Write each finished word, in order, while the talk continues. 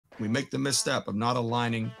we make the misstep of not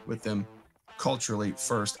aligning with them culturally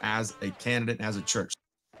first as a candidate, as a church.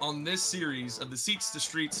 On this series of the Seats to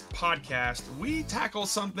Streets podcast, we tackle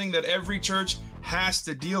something that every church has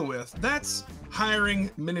to deal with. That's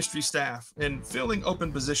hiring ministry staff and filling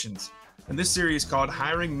open positions. And this series called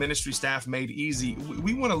Hiring Ministry Staff Made Easy.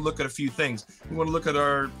 We want to look at a few things. We want to look at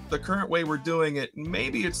the current way we're doing it.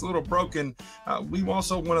 Maybe it's a little broken. We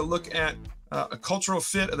also want to look at a cultural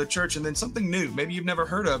fit of the church, and then something new, maybe you've never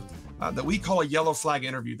heard of, that we call a yellow flag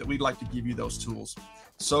interview, that we'd like to give you those tools.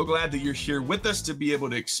 So glad that you're here with us to be able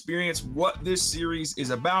to experience what this series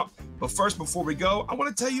is about. But first, before we go, I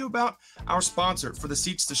want to tell you about our sponsor for the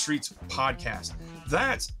Seats to Streets podcast.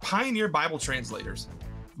 That's Pioneer Bible Translators.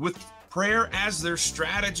 With prayer as their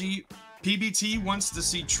strategy, PBT wants to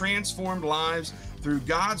see transformed lives through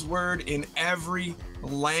God's word in every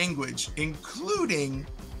language, including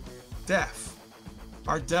deaf,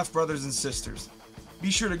 our deaf brothers and sisters.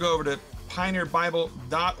 Be sure to go over to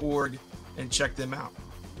pioneerbible.org and check them out.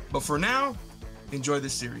 But for now, enjoy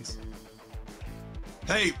this series.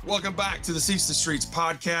 Hey, welcome back to the Seats to Streets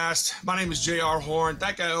podcast. My name is J.R. Horn.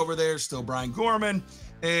 That guy over there is still Brian Gorman.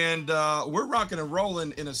 And we're rocking and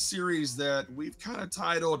rolling in a series that we've kind of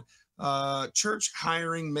titled Church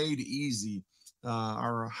Hiring Made Easy,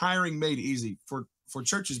 or Hiring Made Easy for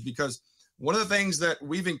churches, because one of the things that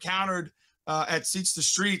we've encountered at Seats to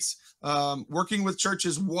Streets, working with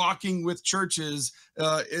churches, walking with churches,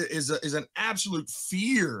 is an absolute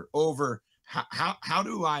fear over how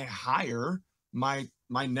do I hire my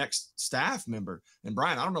next staff member. And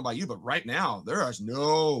Brian, I don't know about you, but right now there is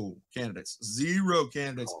no candidates, zero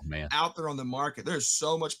candidates out there on the market. There's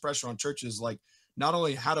so much pressure on churches. Like, not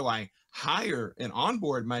only how do I hire and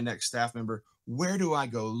onboard my next staff member, where do I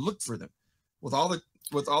go look for them? With all of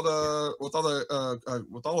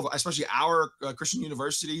especially our Christian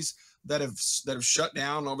universities that have shut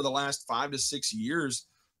down over the last 5 to 6 years,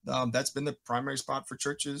 that's been the primary spot for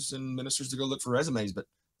churches and ministers to go look for resumes, but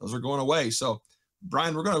those are going away. So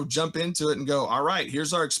Brian, we're going to jump into it and go, all right,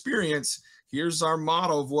 here's our experience. Here's our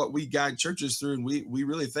model of what we guide churches through. And we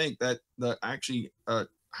really think that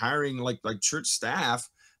hiring like church staff,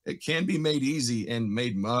 it can be made easy and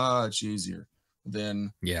made much easier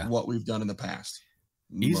than what we've done in the past.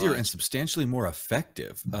 Easier and substantially more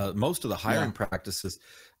effective. Most of the hiring practices,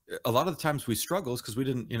 a lot of the times we struggle because we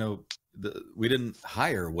didn't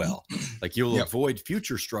hire well. Like, you'll avoid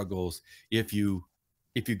future struggles if you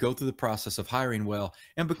go through the process of hiring well.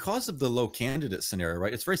 And because of the low candidate scenario,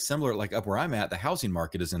 right? It's very similar, like up where I'm at, the housing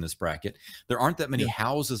market is in this bracket. There aren't that many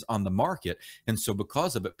houses on the market. And so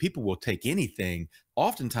because of it, people will take anything,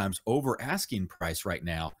 oftentimes over asking price right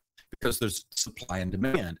now, because there's supply and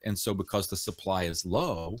demand. And so because the supply is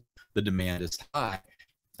low, the demand is high.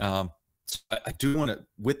 So I do want to,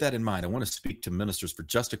 with that in mind, I want to speak to ministers for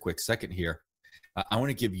just a quick second here. I want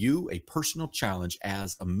to give you a personal challenge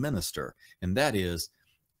as a minister, and that is,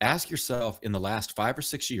 ask yourself, in the last 5 or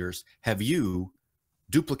 6 years, have you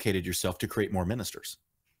duplicated yourself to create more ministers?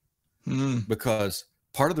 Because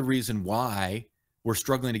part of the reason why we're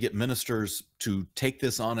struggling to get ministers to take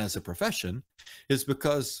this on as a profession is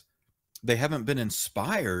because they haven't been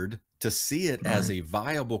inspired to see it as a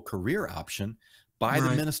viable career option by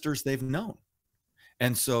the ministers they've known.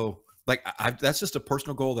 And so, like, that's just a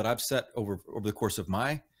personal goal that I've set over the course of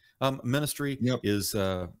my ministry is,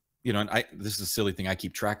 and this is a silly thing I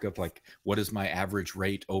keep track of, like, what is my average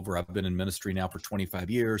rate over, I've been in ministry now for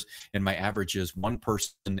 25 years, and my average is one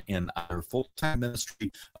person in either full-time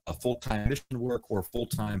ministry, full-time mission work, or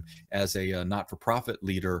full-time as a not-for-profit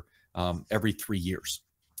leader every 3 years.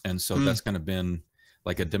 And so that's kind of been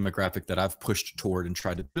like a demographic that I've pushed toward and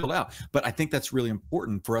tried to build out. But I think that's really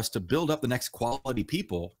important for us to build up the next quality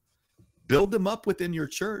people, build them up within your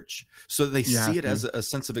church so that they see it as a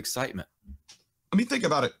sense of excitement. I mean, think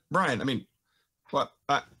about it, Brian. I mean, what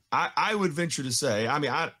I would venture to say, I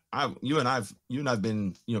mean, you and I've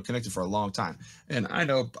been, connected for a long time, and I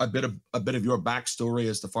know a bit of your backstory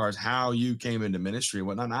as far as how you came into ministry and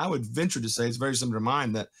whatnot. And I would venture to say it's very similar to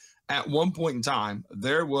mine, that at one point in time,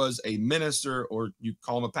 there was a minister, or you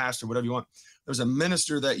call him a pastor, whatever you want. There was a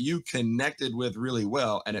minister that you connected with really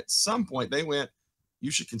well. And at some point they went,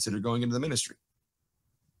 you should consider going into the ministry.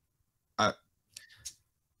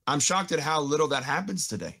 I'm shocked at how little that happens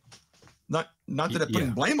today. Not that I'm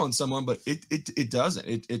putting blame on someone, but it doesn't.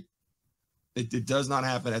 It does not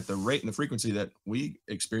happen at the rate and the frequency that we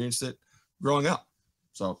experienced it growing up.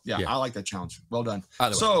 So I like that challenge. Well done.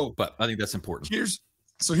 But I think that's important.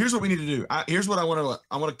 Here's what we need to do. Here's what I want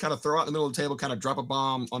to kind of throw out in the middle of the table, kind of drop a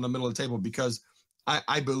bomb on the middle of the table, because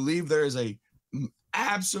I believe there is a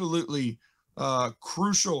absolutely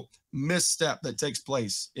crucial misstep that takes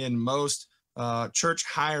place in most church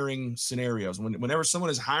hiring scenarios. Whenever someone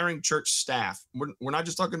is hiring church staff, we're not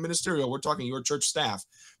just talking ministerial, we're talking your church staff.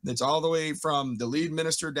 That's all the way from the lead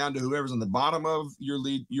minister down to whoever's on the bottom of your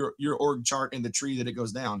org chart in the tree that it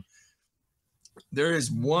goes down. There is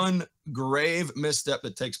one grave misstep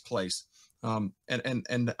that takes place.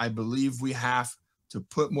 And I believe we have to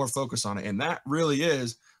put more focus on it. And that really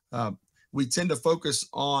is, we tend to focus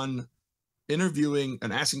on interviewing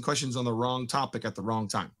and asking questions on the wrong topic at the wrong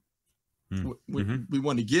time. We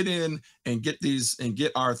want to get in and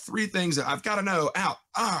get our 3 things that I've got to know out.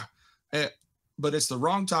 But it's the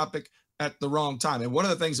wrong topic at the wrong time. And one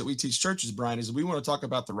of the things that we teach churches, Brian, is we want to talk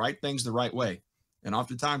about the right things the right way. And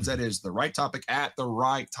oftentimes that is the right topic at the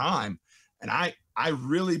right time. And I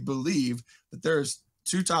really believe that there's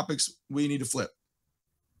 2 topics we need to flip.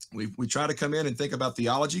 We try to come in and think about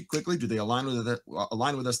theology quickly. Do they align with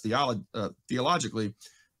us theologically?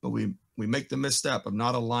 But we make the misstep of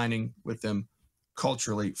not aligning with them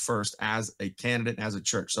culturally first as a candidate, as a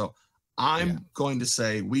church. So I'm going to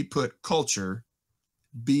say we put culture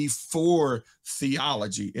before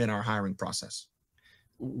theology in our hiring process.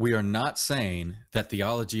 We are not saying that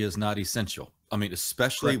theology is not essential. I mean,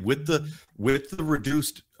 especially with the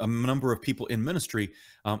reduced number of people in ministry,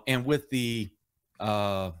 and with the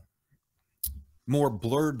more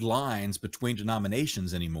blurred lines between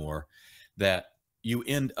denominations anymore, that you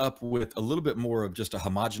end up with a little bit more of just a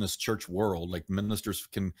homogenous church world. Like ministers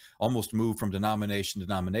can almost move from denomination to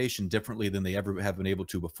denomination differently than they ever have been able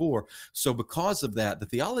to before. So because of that, the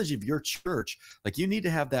theology of your church, like, you need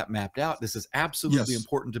to have that mapped out. This is absolutely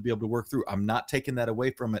important to be able to work through. I'm not taking that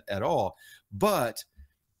away from it at all. But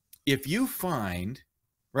if you find,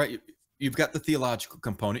 right, you've got the theological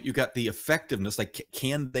component, you've got the effectiveness, like,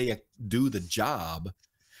 can they do the job?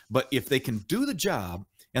 But if they can do the job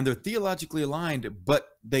and they're theologically aligned, but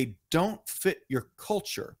they don't fit your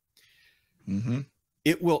culture,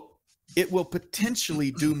 it will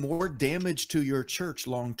potentially do more damage to your church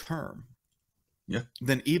long term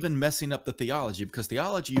than even messing up the theology, because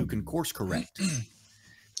theology you can course correct.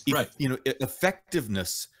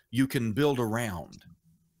 Effectiveness you can build around,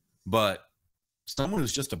 but someone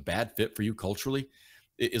who's just a bad fit for you culturally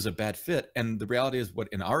is a bad fit. And the reality is, what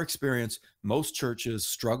in our experience, most churches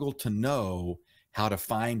struggle to know how to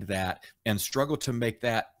find that and struggle to make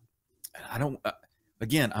that.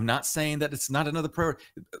 Again, I'm not saying that it's not another priority.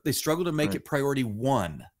 They struggle to make it priority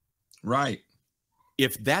 1. Right.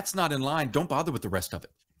 If that's not in line, don't bother with the rest of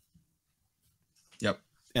it. Yep.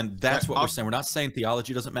 And that's what we're saying. We're not saying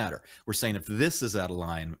theology doesn't matter. We're saying if this is out of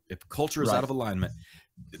line, if culture is out of alignment,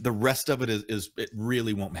 the rest of it it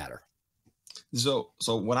really won't matter. So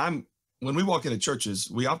when we walk into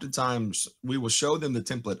churches, we will show them the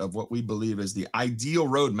template of what we believe is the ideal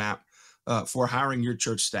roadmap for hiring your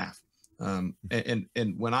church staff. And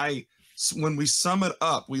when we sum it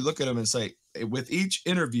up, we look at them and say, with each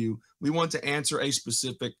interview, we want to answer a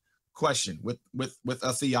specific question. With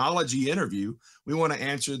a theology interview, we want to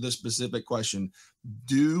answer the specific question: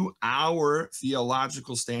 do our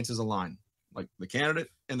theological stances align? Like the candidate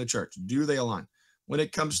and the church, do they align? When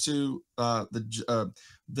it comes to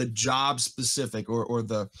the job specific or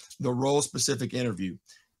the role specific interview,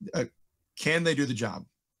 can they do the job?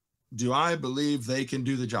 Do I believe they can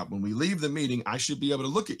do the job? When we leave the meeting, I should be able to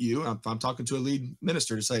look at you. If I'm talking to a lead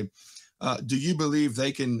minister, to say, do you believe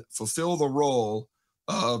they can fulfill the role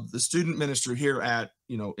of the student minister here at,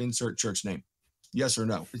 insert church name? Yes or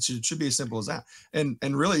no? It should be as simple as that. And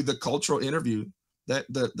really the cultural interview, that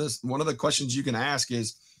one of the questions you can ask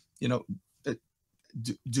is,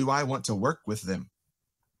 do I want to work with them?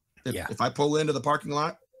 If I pull into the parking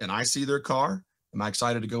lot and I see their car, am I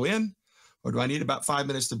excited to go in? Or do I need about 5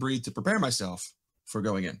 minutes to breathe to prepare myself for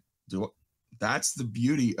going in? That's the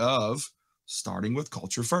beauty of starting with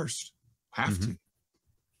culture first. Have to.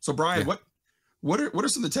 So Brian, what are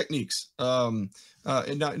some of the techniques? And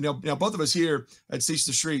now both of us here at Seats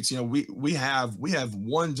the Streets, we have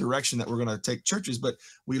one direction that we're going to take churches, but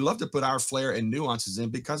we love to put our flair and nuances in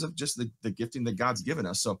because of just the gifting that God's given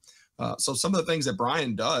us. So some of the things that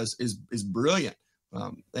Brian does is brilliant.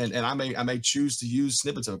 And I may choose to use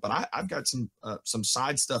snippets of it, but I've got some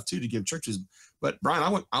side stuff too to give churches. But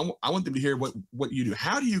Brian, I want them to hear what you do.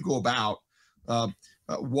 How do you go about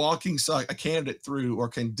walking a candidate through or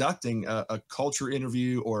conducting a culture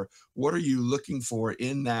interview, or what are you looking for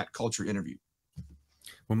in that culture interview?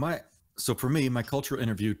 Well, so for me, my cultural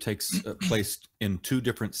interview takes place in 2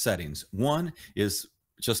 different settings. One is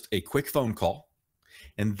just a quick phone call.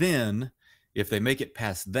 And then if they make it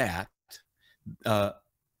past that,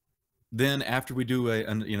 then after we do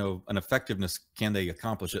an effectiveness, can they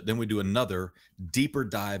accomplish it? Then we do another deeper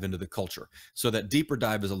dive into the culture. So that deeper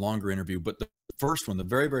dive is a longer interview, but the first one, the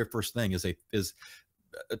very, very first thing is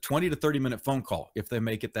a 20 to 30-minute phone call if they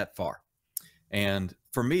make it that far. And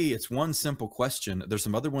for me, it's one simple question. There's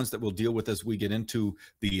some other ones that we'll deal with as we get into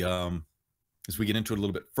it a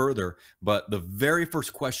little bit further. But the very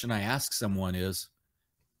first question I ask someone is,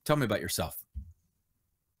 tell me about yourself.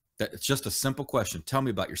 It's just a simple question. Tell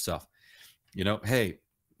me about yourself. Hey,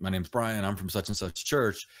 my name's Brian. I'm from such and such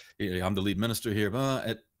church. I'm the lead minister here.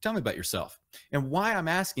 Tell me about yourself. And why I'm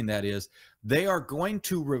asking that is they are going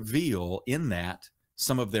to reveal in that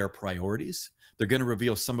some of their priorities. They're going to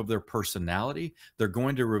reveal some of their personality. They're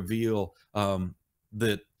going to reveal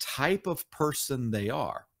the type of person they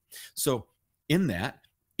are. So in that,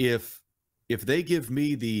 if they give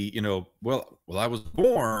me the, well, I was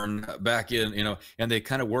born back in, and they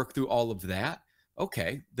kind of work through all of that,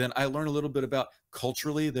 okay, then I learn a little bit about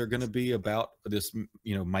culturally, they're going to be about this,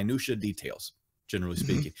 minutia details, generally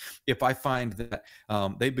speaking. If I find that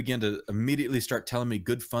they begin to immediately start telling me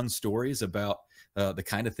good, fun stories about the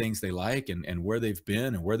kind of things they like and where they've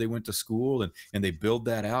been and where they went to school, and they build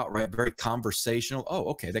that out, right? Very conversational. Oh,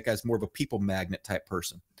 okay, that guy's more of a people magnet type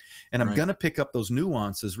person. And I'm going to pick up those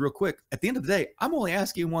nuances real quick. At the end of the day, I'm only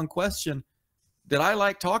asking one question. Did I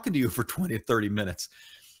like talking to you for 20 to 30 minutes?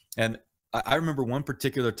 And I remember one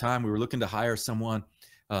particular time we were looking to hire someone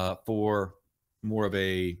for more of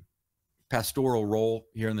a pastoral role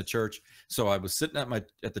here in the church. So I was sitting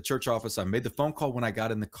at the church office. I made the phone call when I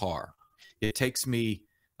got in the car. It takes me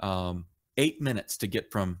 8 minutes to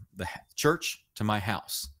get from the church to my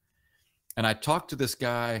house. And I talked to this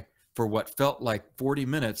guy for what felt like 40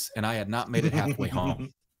 minutes, and I had not made it halfway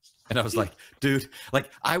home. And I was like, dude,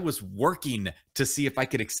 I was working to see if I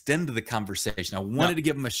could extend the conversation. I wanted to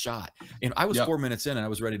give him a shot. And I was 4 minutes in and I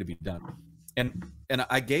was ready to be done. And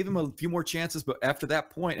I gave him a few more chances, but after that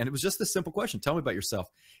point, and it was just this simple question, tell me about yourself.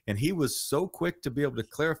 And he was so quick to be able to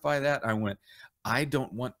clarify that. I went, I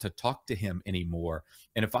don't want to talk to him anymore.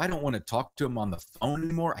 And if I don't want to talk to him on the phone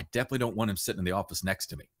anymore, I definitely don't want him sitting in the office next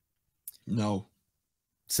to me. No.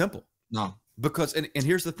 Simple. No. Because, and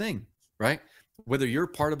here's the thing, right? Whether you're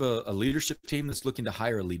part of a leadership team that's looking to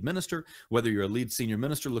hire a lead minister, whether you're a lead senior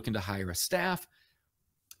minister looking to hire a staff,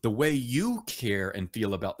 the way you care and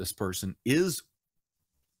feel about this person is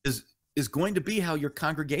going to be how your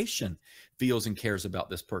congregation feels and cares about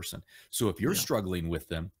this person. So if you're struggling with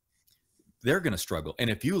them, they're going to struggle. And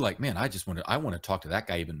if you like, man, I want to talk to that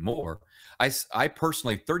guy even more. I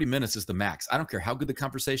personally, 30 minutes is the max. I don't care how good the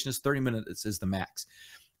conversation is. 30 minutes is the max.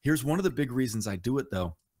 Here's one of the big reasons I do it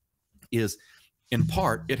though, is in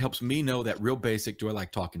part, it helps me know that real basic, do I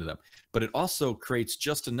like talking to them? But it also creates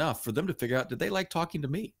just enough for them to figure out, did they like talking to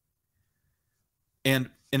me? And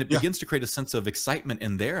it begins to create a sense of excitement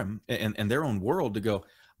in their own world to go,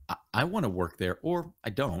 I want to work there, or I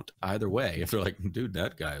don't. Either way, if they're like, dude,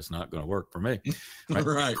 that guy is not going to work for me.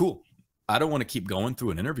 Right? Cool. I don't want to keep going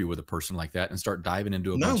through an interview with a person like that and start diving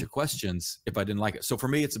into a bunch of questions if I didn't like it. So for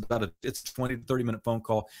me, it's it's a 20 to 30-minute phone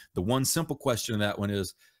call. The one simple question in that one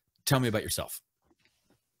is, tell me about yourself.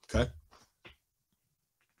 Okay.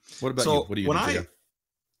 What about you? What do you do?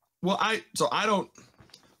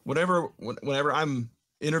 Whenever I'm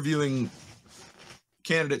interviewing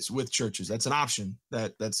candidates with churches, that's an option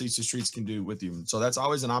that Seats to Streets can do with you. So that's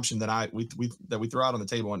always an option that we throw out on the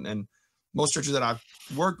table. And most churches that I've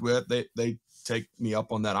worked with, they take me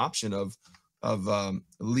up on that option of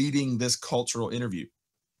leading this cultural interview.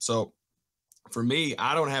 So for me,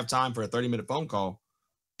 I don't have time for a 30-minute phone call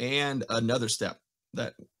and another step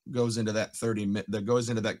that goes into that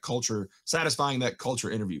that culture, satisfying that culture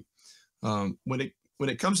interview. When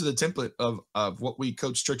it comes to the template of what we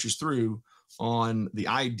coach churches through on the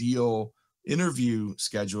ideal interview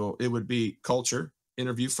schedule, it would be culture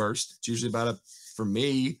interview first. It's usually for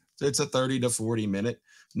me, it's a 30 to 40 minute.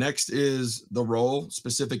 Next is the role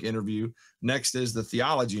specific interview. Next is the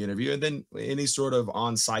theology interview. And then any sort of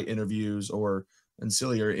on-site interviews or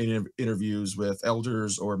ancillary interviews with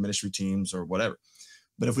elders or ministry teams or whatever.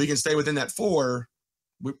 But if we can stay within that 4,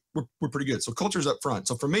 we're pretty good. So culture's up front.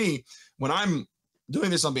 So for me, when I'm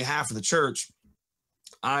doing this on behalf of the church,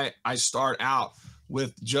 I start out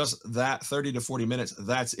with just that 30 to 40 minutes.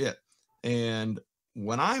 That's it. And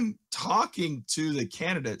when I'm talking to the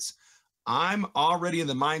candidates, I'm already in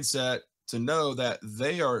the mindset to know that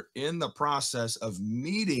they are in the process of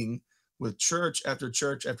meeting with church after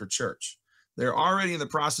church after church. They're already in the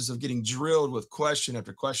process of getting drilled with question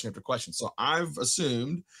after question after question. So I've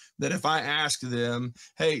assumed that if I ask them,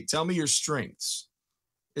 hey, tell me your strengths,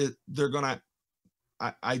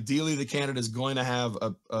 ideally the candidate is going to have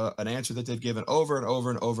an answer that they've given over and over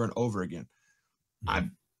and over and over again.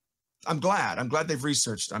 I'm glad they've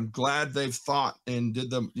researched. I'm glad they've thought and did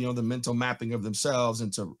the mental mapping of themselves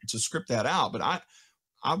and to script that out. But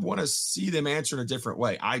I want to see them answer in a different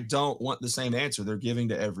way. I don't want the same answer they're giving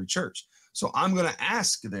to every church. So I'm going to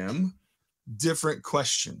ask them different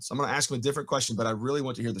questions. I'm going to ask them a different question, but I really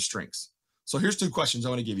want to hear the strengths. So here's 2 questions I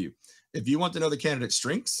want to give you. If you want to know the candidate's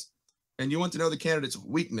strengths and you want to know the candidate's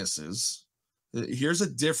weaknesses, here's a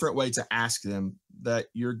different way to ask them that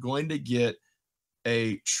you're going to get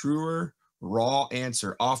a truer, raw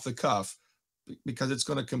answer off the cuff, because it's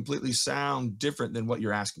going to completely sound different than what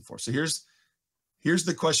you're asking for. So here's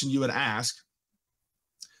the question you would ask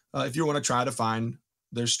if you want to try to find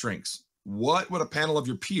their strengths. What would a panel of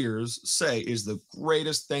your peers say is the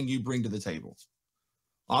greatest thing you bring to the table?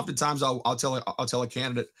 Oftentimes I'll tell a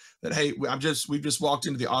candidate that, hey, we've just walked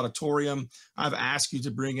into the auditorium. I've asked you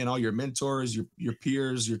to bring in all your mentors, your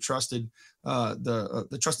peers, your trusted,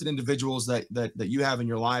 the trusted individuals that you have in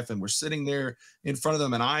your life. And we're sitting there in front of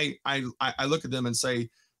them. And I look at them and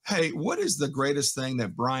say, hey, what is the greatest thing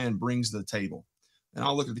that Brian brings to the table? And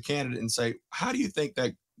I'll look at the candidate and say, how do you think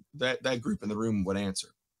that group in the room would answer?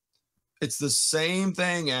 It's the same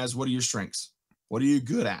thing as, what are your strengths? What are you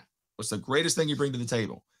good at? What's the greatest thing you bring to the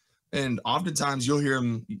table? And oftentimes you'll hear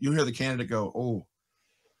the candidate go,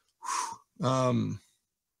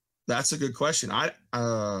 that's a good question. I'm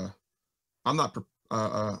not,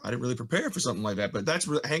 I didn't really prepare for something like that, but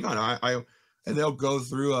hang on. And they'll go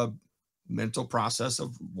through a mental process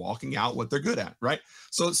of walking out what they're good at. Right.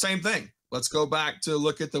 So same thing. Let's go back to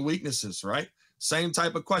look at the weaknesses, right? Same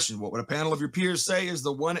type of question. What would a panel of your peers say is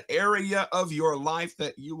the one area of your life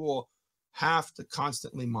that you will have to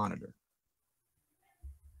constantly monitor?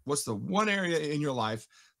 What's the one area in your life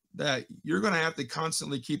that you're going to have to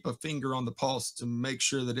constantly keep a finger on the pulse to make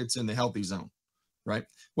sure that it's in the healthy zone, right?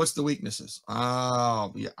 What's the weaknesses?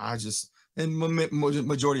 Oh, yeah, and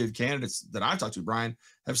majority of candidates that I've talked to, Brian,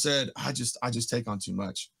 have said, I just take on too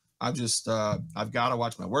much. I've got to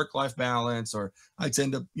watch my work-life balance, or I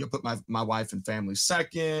tend to put my wife and family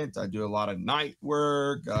second. I do a lot of night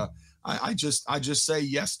work. I just say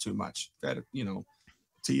yes too much. That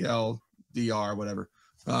TL, DR, whatever.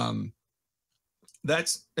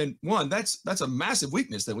 That's a massive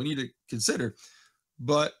weakness that we need to consider.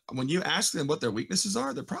 But when you ask them what their weaknesses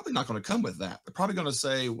are, they're probably not going to come with that. They're probably going to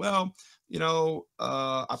say, well,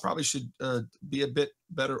 I probably should be a bit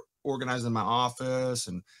better organized in my office,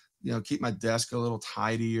 and keep my desk a little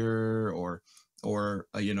tidier, or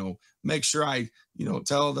make sure I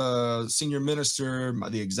tell the senior minister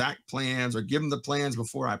the exact plans, or give them the plans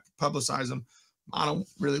before I publicize them. I don't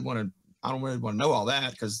really want to know all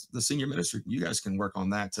that, because the senior minister, you guys can work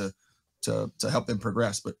on that to help them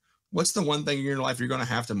progress. But what's the one thing in your life you're going to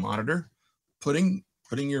have to monitor? Putting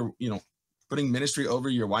ministry over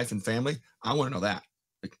your wife and family. I want to know that.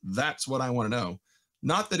 That's what I want to know.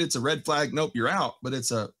 Not that it's a red flag, nope, you're out, but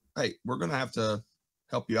it's hey, we're going to have to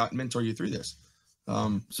help you out and mentor you through this.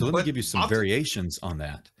 So let me give you some variations on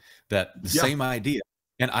that same idea.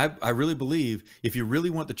 And I really believe if you really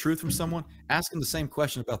want the truth from someone, ask them the same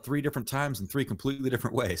question about 3 different times in 3 completely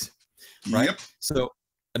different ways, right? Yep. So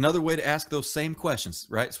another way to ask those same questions,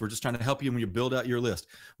 right? So we're just trying to help you when you build out your list.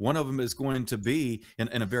 One of them is going to be, and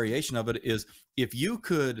a variation of it is, if you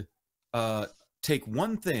could take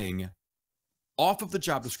one thing off of the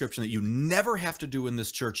job description that you never have to do in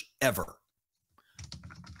this church ever.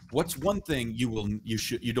 What's one thing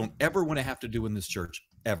you don't ever want to have to do in this church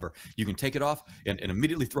ever? You can take it off and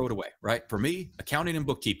immediately throw it away, right? For me, accounting and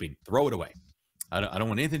bookkeeping, throw it away. I don't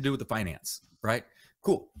want anything to do with the finance, right?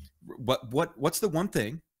 Cool. What's the one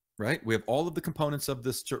thing, right? We have all of the components of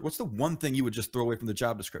this church. What's the one thing you would just throw away from the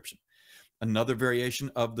job description? Another variation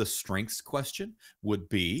of the strengths question would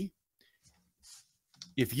be,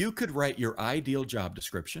 if you could write your ideal job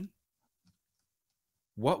description,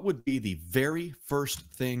 what would be the very first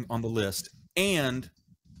thing on the list? And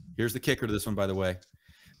here's the kicker to this one, by the way.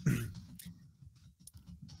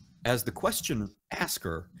 As the question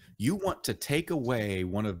asker, you want to take away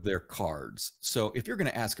one of their cards. So if you're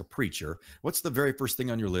going to ask a preacher, what's the very first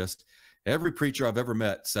thing on your list? Every preacher I've ever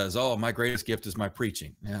met says, oh, my greatest gift is my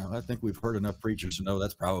preaching. Yeah, I think we've heard enough preachers to know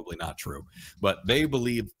that's probably not true, but they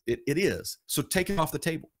believe it is. So take it off the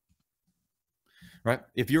table, right?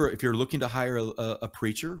 If you're looking to hire a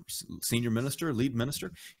preacher, senior minister, lead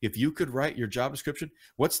minister, if you could write your job description,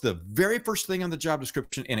 what's the very first thing on the job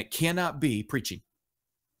description? And it cannot be preaching.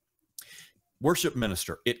 Worship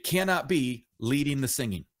minister, it cannot be leading the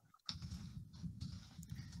singing.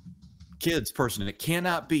 Kids person, it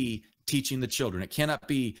cannot be teaching the children. It cannot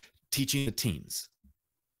be teaching the teens.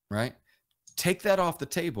 right? Take that off the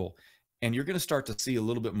table, and you're going to start to see a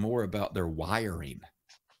little bit more about their wiring,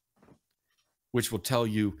 which will tell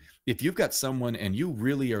you if you've got someone and you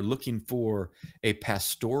really are looking for a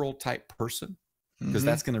pastoral type person, because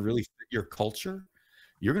that's going to really fit your culture,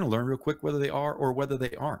 you're going to learn real quick whether they are or whether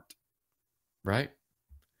they aren't, right?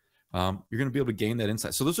 You're going to be able to gain that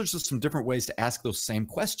insight. So those are just some different ways to ask those same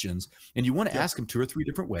questions. And you want to ask them 2 or 3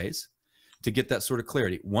 different ways to get that sort of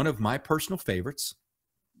clarity. One of my personal favorites,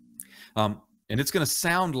 and it's going to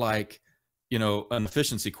sound like, you know, an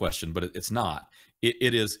efficiency question, but it's not.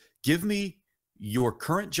 It is, give me your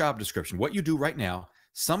current job description, what you do right now,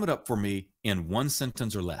 sum it up for me in 1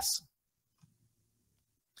 sentence or less.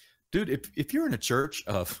 Dude, if you're in a church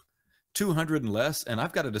of 200 and less, and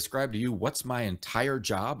I've got to describe to you what's my entire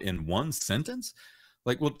job in 1 sentence,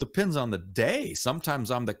 like, well, it depends on the day.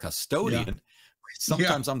 Sometimes I'm the custodian. Yeah.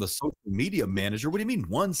 Sometimes I'm the social media manager. What do you mean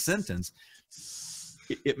 1 sentence?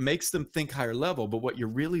 It makes them think higher level, but what you're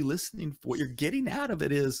really listening for, what you're getting out of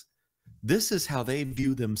it is, this is how they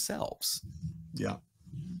view themselves. Yeah.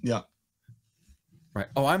 Yeah. Right.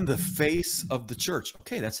 Oh, I'm the face of the church.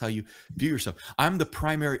 Okay, that's how you view yourself. I'm the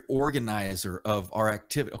primary organizer of our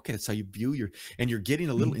activity. Okay, that's how you view and you're getting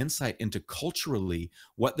a little insight into culturally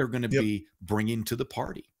what they're going to be bringing to the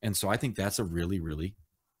party. And so I think that's a really, really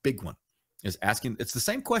big one, is asking. It's the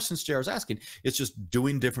same questions JR's asking. It's just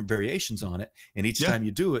doing different variations on it. And each time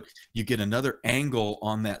you do it, you get another angle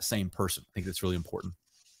on that same person. I think that's really important.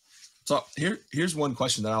 So here's one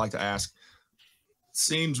question that I like to ask.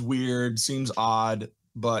 Seems weird, seems odd,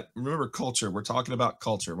 but remember culture. We're talking about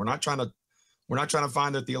culture. We're not trying to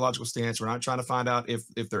find their theological stance. We're not trying to find out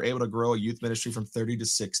if they're able to grow a youth ministry from 30 to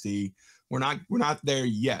 60. We're not there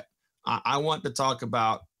yet. I want to talk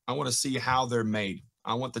about, I want to see how they're made.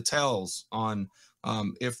 I want the tells on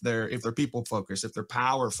if they're people focused, if they're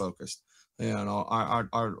power focused. You know,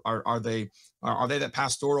 are they that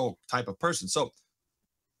pastoral type of person? So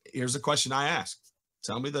here's a question I ask.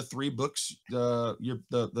 Tell me the 3 books,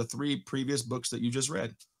 the 3 previous books that you just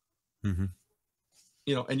read. You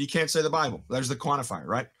know, and you can't say the Bible. There's the quantifier,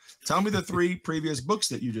 right? Tell me the 3 previous books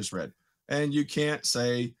that you just read, and you can't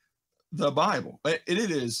say the Bible. It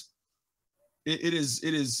is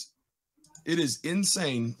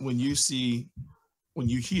insane when you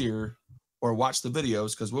hear or watch the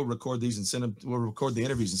videos, because we'll record these and send them. We'll record the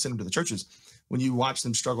interviews and send them to the churches. When you watch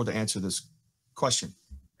them struggle to answer this question.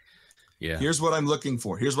 Yeah. Here's what I'm looking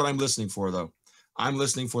for. Here's what I'm listening for, though. I'm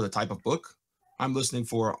listening for the type of book. I'm listening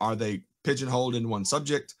for, are they pigeonholed in one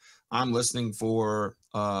subject? I'm listening for,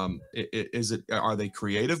 are they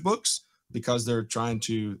creative books because they're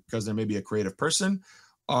because there may be a creative person?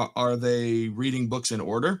 Are they reading books in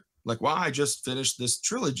order? Like, well, I just finished this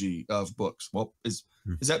trilogy of books. Well, is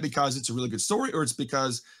that because it's a really good story, or it's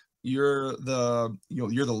because you're the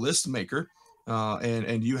list maker,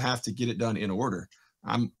 and you have to get it done in order?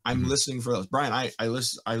 I'm listening for those. Brian, I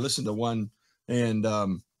listened to one, and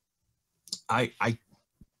I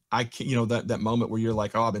you know, that moment where you're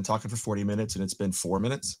like, oh, I've been talking for 40 minutes and it's been 4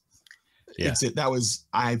 minutes. Yeah.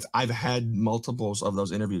 I've had multiples of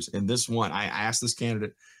those interviews. And this one, I asked this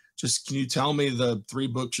candidate, just, can you tell me the 3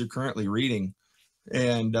 books you're currently reading?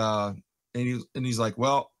 And he's like,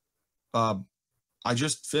 well, I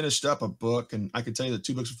just finished up a book, and I could tell you the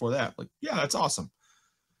 2 books before that. Like, yeah, that's awesome.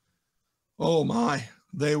 Oh my,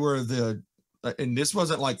 they were and this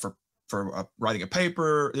wasn't like for writing a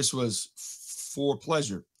paper. This was for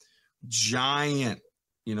pleasure. Giant,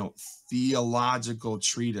 you know, theological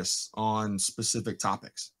treatise on specific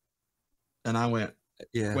topics. And I went,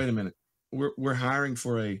 wait a minute. We're hiring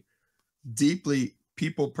for a deeply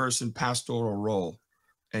people person pastoral role,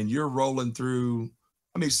 and you're rolling through.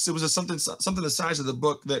 I mean, it was something the size of the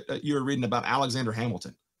book that you were reading about Alexander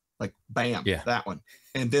Hamilton. Like, bam, that one.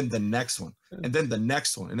 And then the next one, and then the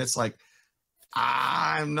next one. And it's like,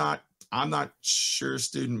 I'm not sure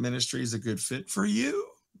student ministry is a good fit for you.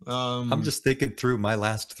 I'm just thinking through my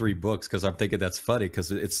last 3 books, because I'm thinking that's funny,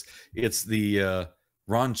 because it's the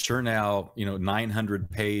Ron Chernow, you know,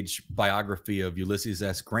 900-page biography of Ulysses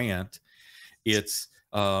S. Grant. It's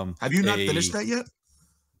have you not finished that yet?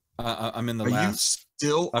 I'm in the last. Are you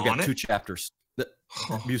still I've on got 2 chapters.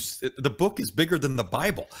 The book is bigger than the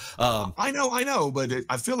Bible. I know, but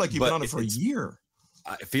I feel like you've been on it for a year.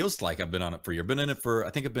 It feels like I've been on it for a year. I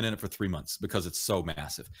think I've been in it for 3 months, because it's so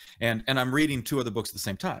massive. And I'm reading 2 other books at the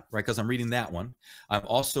same time, right? Because I'm reading that one. I'm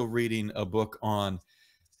also reading a book on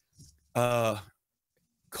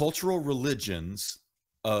cultural religions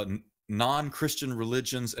non-Christian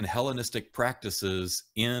religions and Hellenistic practices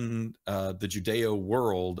in the Judeo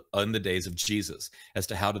world in the days of Jesus, as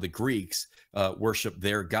to how do the Greeks worship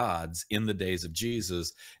their gods in the days of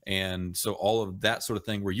Jesus. And so all of that sort of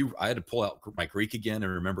thing, where I had to pull out my Greek again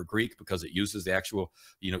and remember Greek, because it uses the actual,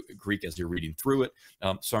 Greek as you're reading through it.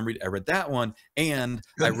 So I read that one, and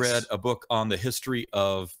I read a book on the history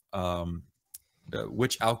of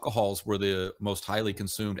which alcohols were the most highly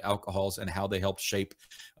consumed alcohols and how they helped shape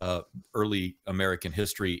early American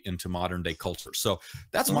history into modern day culture. So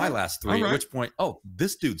that's my last three, at which point, oh,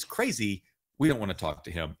 this dude's crazy, we don't want to talk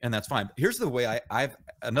to him, and that's fine. Here's the way I've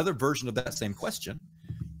another version of that same question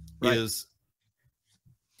is,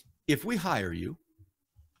 if we hire you,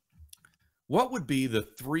 what would be the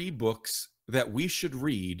 3 books that we should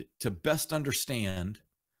read to best understand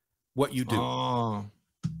what you do?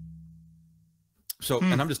 So,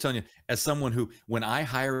 and I'm just telling you, as someone who, when I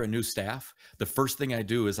hire a new staff, the first thing I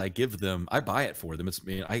do is I buy it for them.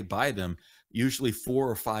 I buy them usually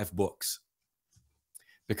 4 or 5 books,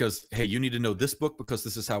 because, hey, you need to know this book because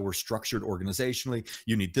this is how we're structured organizationally.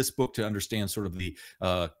 You need this book to understand sort of the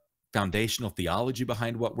foundational theology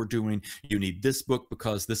behind what we're doing. You need this book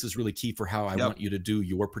because this is really key for how I want you to do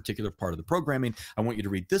your particular part of the programming. I want you to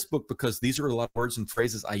read this book because these are a lot of words and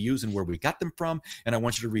phrases I use and where we got them from. And I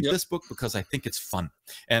want you to read this book because I think it's fun.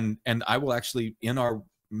 And I will actually, in our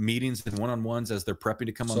meetings and one-on-ones, as they're prepping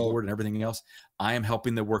to come on board and everything else, I am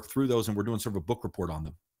helping them work through those, and we're doing sort of a book report on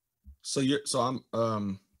them. So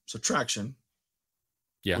Traction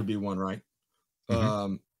would be one, right?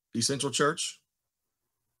 Essential Church.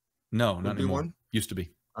 No, not anymore. One? Used to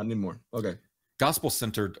be. Not anymore. Okay.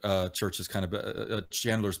 Gospel-centered church is kind of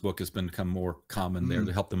Chandler's book has become more common there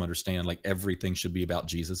to help them understand, like, everything should be about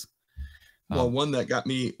Jesus. Well, one that got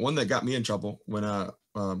me in trouble when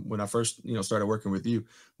I first started working with you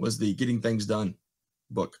was the Getting Things Done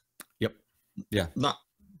book. Yep. Yeah. Not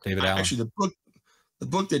David Allen. Actually, the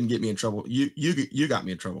book didn't get me in trouble. You got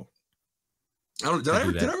me in trouble. Did I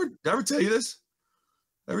ever tell you this?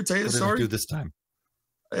 Ever tell you this story? Do this time.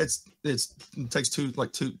 It takes two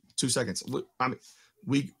seconds. I mean,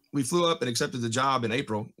 we flew up and accepted the job in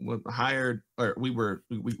April. We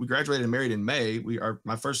graduated and married in May.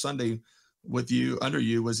 My first Sunday with you, under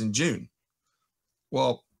you, was in June.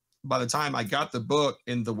 Well, by the time I got the book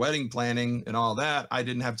and the wedding planning and all that, I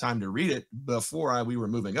didn't have time to read it before we were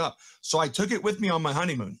moving up. So I took it with me on my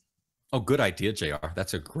honeymoon. Oh, good idea, JR.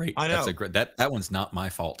 That's a great. I know. That's a great. That one's not my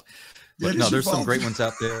fault. But no, there's some great ones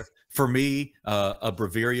out there. For me, A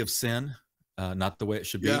Breviary of Sin, Not the Way It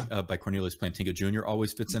Should Be, by Cornelius Plantinga Jr.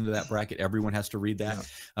 always fits into that bracket. Everyone has to read that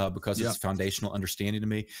because it's foundational understanding to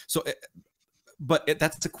me. So,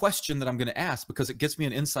 that's a question that I'm going to ask, because it gives me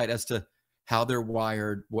an insight as to how they're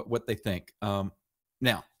wired, what they think.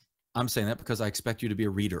 Now, I'm saying that because I expect you to be a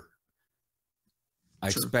reader. I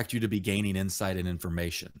expect you to be gaining insight and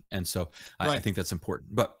information. And so I think that's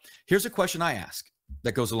important. But here's a question I ask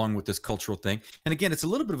that goes along with this cultural thing. And again, it's a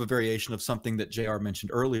little bit of a variation of something that JR mentioned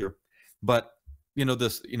earlier. But,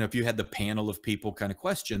 if you had the panel of people kind of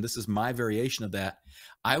question, this is my variation of that.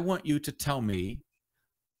 I want you to tell me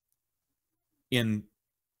in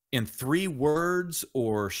 3 words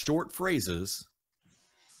or short phrases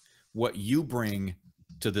what you bring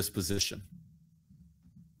to this position.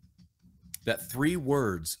 That 3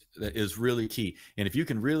 words that is really key. And if you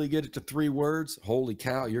can really get it to 3 words, holy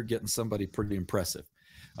cow, you're getting somebody pretty impressive.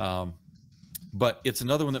 But it's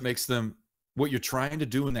another one that makes them, what you're trying to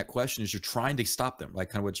do in that question is you're trying to stop them, like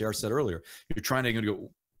kind of what JR said earlier. You're trying to go,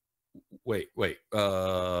 wait, you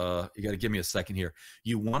got to give me a second here.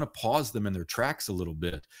 You want to pause them in their tracks a little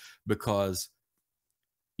bit, because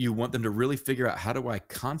you want them to really figure out, how do I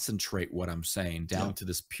concentrate what I'm saying down to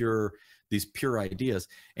these pure ideas.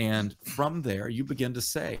 And from there, you begin to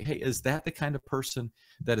say, hey, is that the kind of person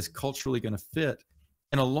that is culturally going to fit?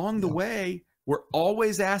 And along the way, we're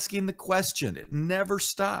always asking the question. It never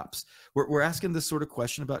stops. We're asking this sort of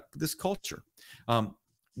question about this culture.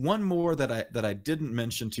 One more that I didn't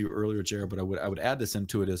mention to you earlier, Jared, but I would add this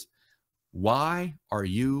into it, is, why are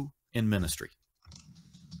you in ministry?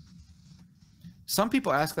 Some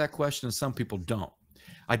people ask that question and some people don't.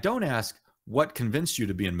 I don't ask, what convinced you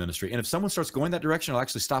to be in ministry? And if someone starts going that direction, I'll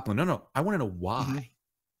actually stop them. No, I want to know why.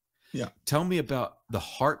 Yeah. Tell me about the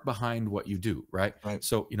heart behind what you do, right?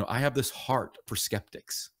 So, I have this heart for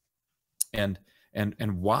skeptics, and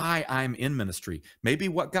why I'm in ministry. Maybe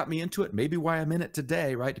what got me into it, maybe why I'm in it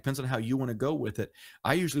today, right? Depends on how you want to go with it.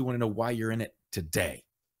 I usually want to know why you're in it today,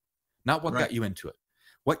 not what got you into it.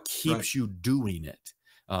 What keeps you doing it?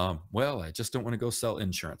 Well, I just don't want to go sell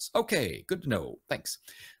insurance. Okay, good to know. Thanks.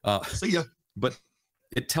 See ya. But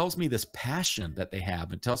it tells me this passion that they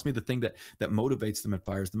have. It tells me the thing that motivates them and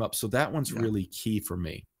fires them up. So that one's really key for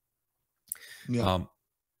me. Yeah.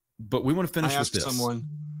 But we want to finish with this.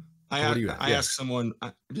 I asked someone,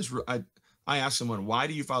 why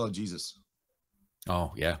do you follow Jesus?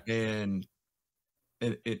 Oh yeah. And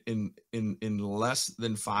in less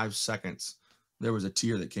than 5 seconds, there was a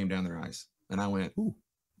tear that came down their eyes. And I went, ooh,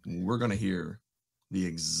 we're going to hear the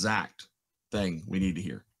exact thing we need to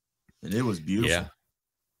hear. And it was beautiful.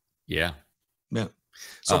 Yeah.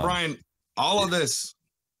 So Brian, all of this,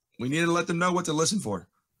 we need to let them know what to listen for.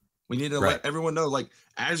 We need to let everyone know, like,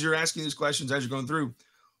 as you're asking these questions, as you're going through,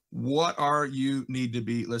 what are you need to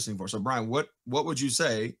be listening for? So Brian, what would you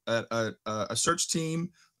say a search team,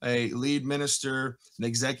 a lead minister, an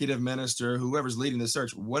executive minister, whoever's leading the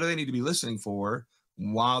search, what do they need to be listening for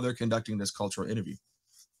while they're conducting this cultural interview?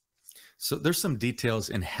 So there's some details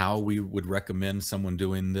in how we would recommend someone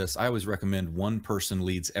doing this. I always recommend one person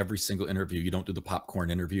leads every single interview. You don't do the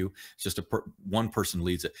popcorn interview. It's just one person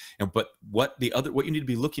leads it. But what you need to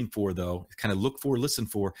be looking for, though, kind of listen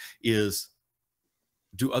for, is,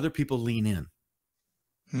 do other people lean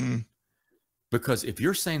in? Because if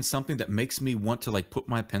you're saying something that makes me want to, like, put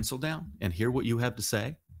my pencil down and hear what you have to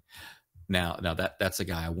say, now that's a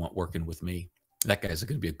guy I want working with me. That guy's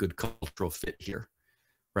going to be a good cultural fit here,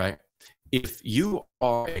 right? If you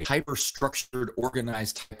are a hyper-structured,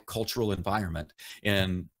 organized type cultural environment,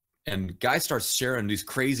 and guy starts sharing these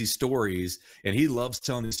crazy stories, and he loves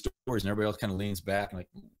telling these stories, and everybody else kind of leans back and like,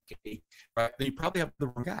 okay, right? Then you probably have the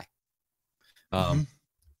wrong guy.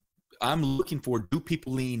 I'm looking for, do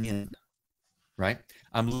people lean in, right?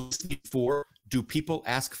 I'm listening for, do people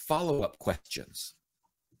ask follow-up questions?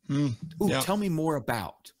 Tell me more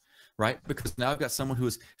about, right? Because now I've got someone who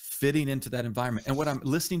is fitting into that environment. And what I'm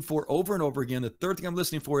listening for over and over again, the third thing I'm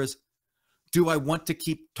listening for is, do I want to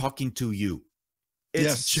keep talking to you?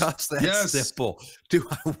 It's just that simple. Do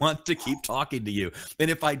I want to keep talking to you? And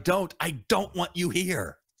if I don't want you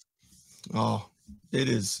here. Oh, it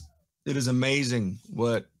is amazing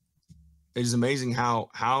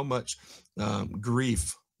how much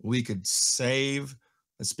grief we could save.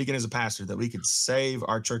 And speaking as a pastor, that we could save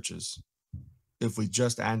our churches if we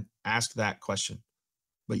just ask that question.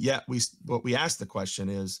 But yet what we ask the question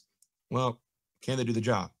is, well, can they do the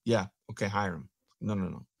job? Yeah. Okay. Hire them.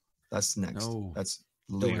 No. That's next. No. That's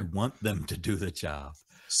later. Do I want them to do the job?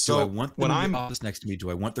 So do I want them in the office next to me? Do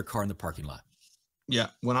I want their car in the parking lot? Yeah.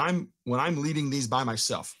 When I'm leading these by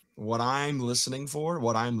myself, what I'm listening for,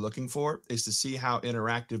 what I'm looking for is to see how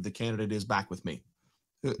interactive the candidate is back with me.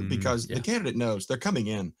 Because the candidate knows they're coming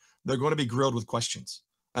in, they're going to be grilled with questions.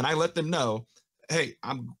 And I let them know, hey,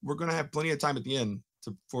 we're going to have plenty of time at the end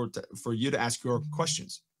for you to ask your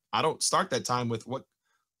questions. I don't start that time with what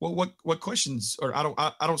questions, or I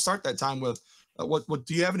don't start that time with what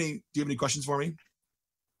do you have any questions for me?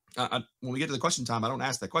 When we get to the question time, I don't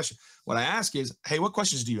ask that question. What I ask is, hey, what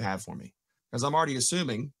questions do you have for me? Because I'm already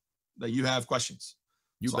assuming that you have questions.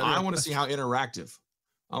 So I want to see how interactive.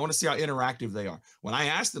 I want to see how interactive they are. When I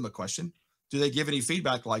ask them a question, do they give any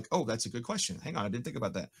feedback like, oh, that's a good question. Hang on, I didn't think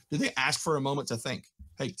about that. Do they ask for a moment to think?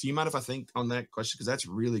 Hey, do you mind if I think on that question? Because that's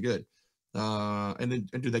really good. And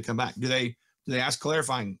do they come back? Do they ask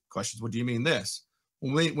clarifying questions? What do you mean this?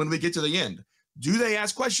 When we get to the end, do they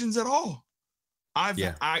ask questions at all?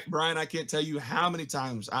 Brian, I can't tell you how many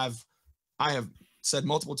times I have said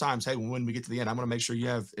multiple times, hey, when we get to the end, I'm going to make sure you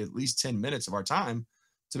have at least 10 minutes of our time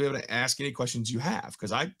to be able to ask any questions you have,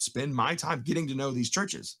 because I spend my time getting to know these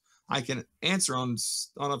churches. I can answer on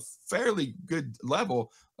a fairly good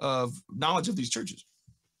level of knowledge of these churches.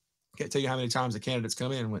 Can't tell you how many times the candidates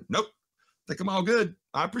come in and went, nope, think I'm all good.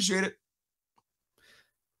 I appreciate it.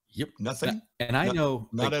 Yep. Nothing. And I know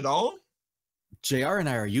not at all. JR and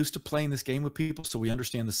I are used to playing this game with people, so we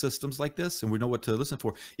understand the systems like this and we know what to listen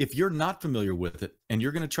for. If you're not familiar with it and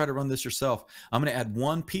you're going to try to run this yourself, I'm going to add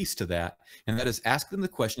one piece to that, and that is ask them the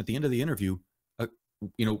question at the end of the interview,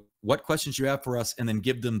 what questions you have for us, and then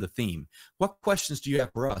give them the theme. What questions do you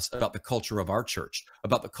have for us about the culture of our church,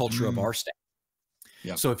 about the culture of our staff?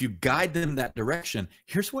 Yeah. So if you guide them that direction,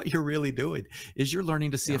 here's what you're really doing is you're learning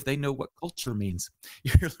to see if they know what culture means.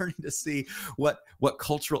 You're learning to see what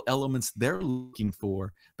cultural elements they're looking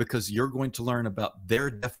for, because you're going to learn about their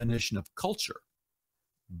definition of culture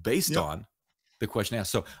based on the question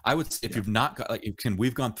asked. So I would say, if you've not got,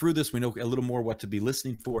 we've gone through this, we know a little more what to be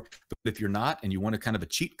listening for. But if you're not, and you want a kind of a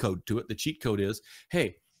cheat code to it, the cheat code is,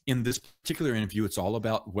 hey, in this particular interview, it's all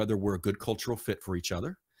about whether we're a good cultural fit for each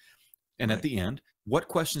other. And at the end, what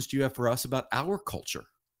questions do you have for us about our culture?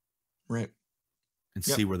 Right. And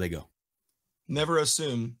see where they go. Never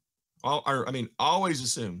assume, always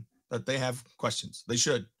assume that they have questions. They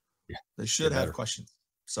should. Yeah, they should have questions.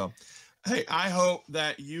 So, hey, I hope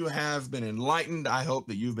that you have been enlightened. I hope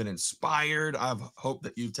that you've been inspired. I hope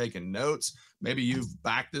that you've taken notes. Maybe you've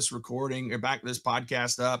backed this recording or backed this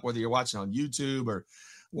podcast up, whether you're watching on YouTube or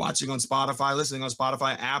watching on Spotify, listening on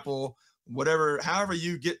Spotify, Apple, whatever, however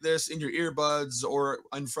you get this in your earbuds or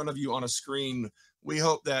in front of you on a screen. We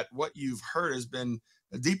hope that what you've heard has been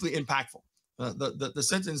deeply impactful. The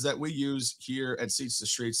sentence that we use here at Seats to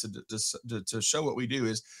Streets to show what we do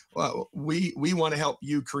is, well, we want to help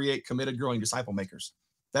you create committed, growing disciple makers.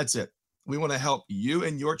 That's it. We want to help you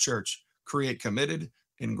and your church create committed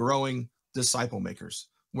and growing disciple makers.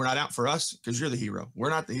 We're not out for us because you're the hero.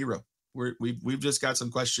 We're not the hero. We've just got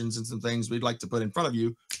some questions and some things we'd like to put in front of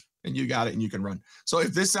you, and you got it and you can run. So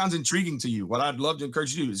if this sounds intriguing to you, what I'd love to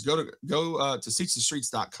encourage you to do is go to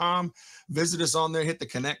seatstostreets.com, visit us on there, hit the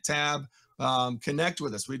connect tab. Connect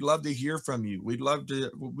with us. We'd love to hear from you. We'd love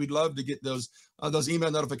to get those email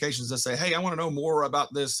notifications that say, hey, I want to know more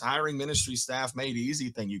about this hiring ministry staff made easy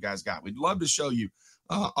thing you guys got. We'd love to show you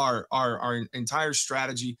our entire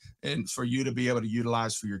strategy and for you to be able to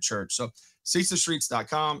utilize for your church. So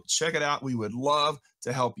seatstostreets.com, check it out. We would love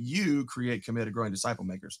to help you create committed, growing disciple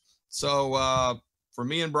makers. So for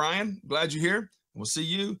me and Brian, glad you're here. We'll see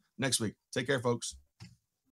you next week. Take care, folks.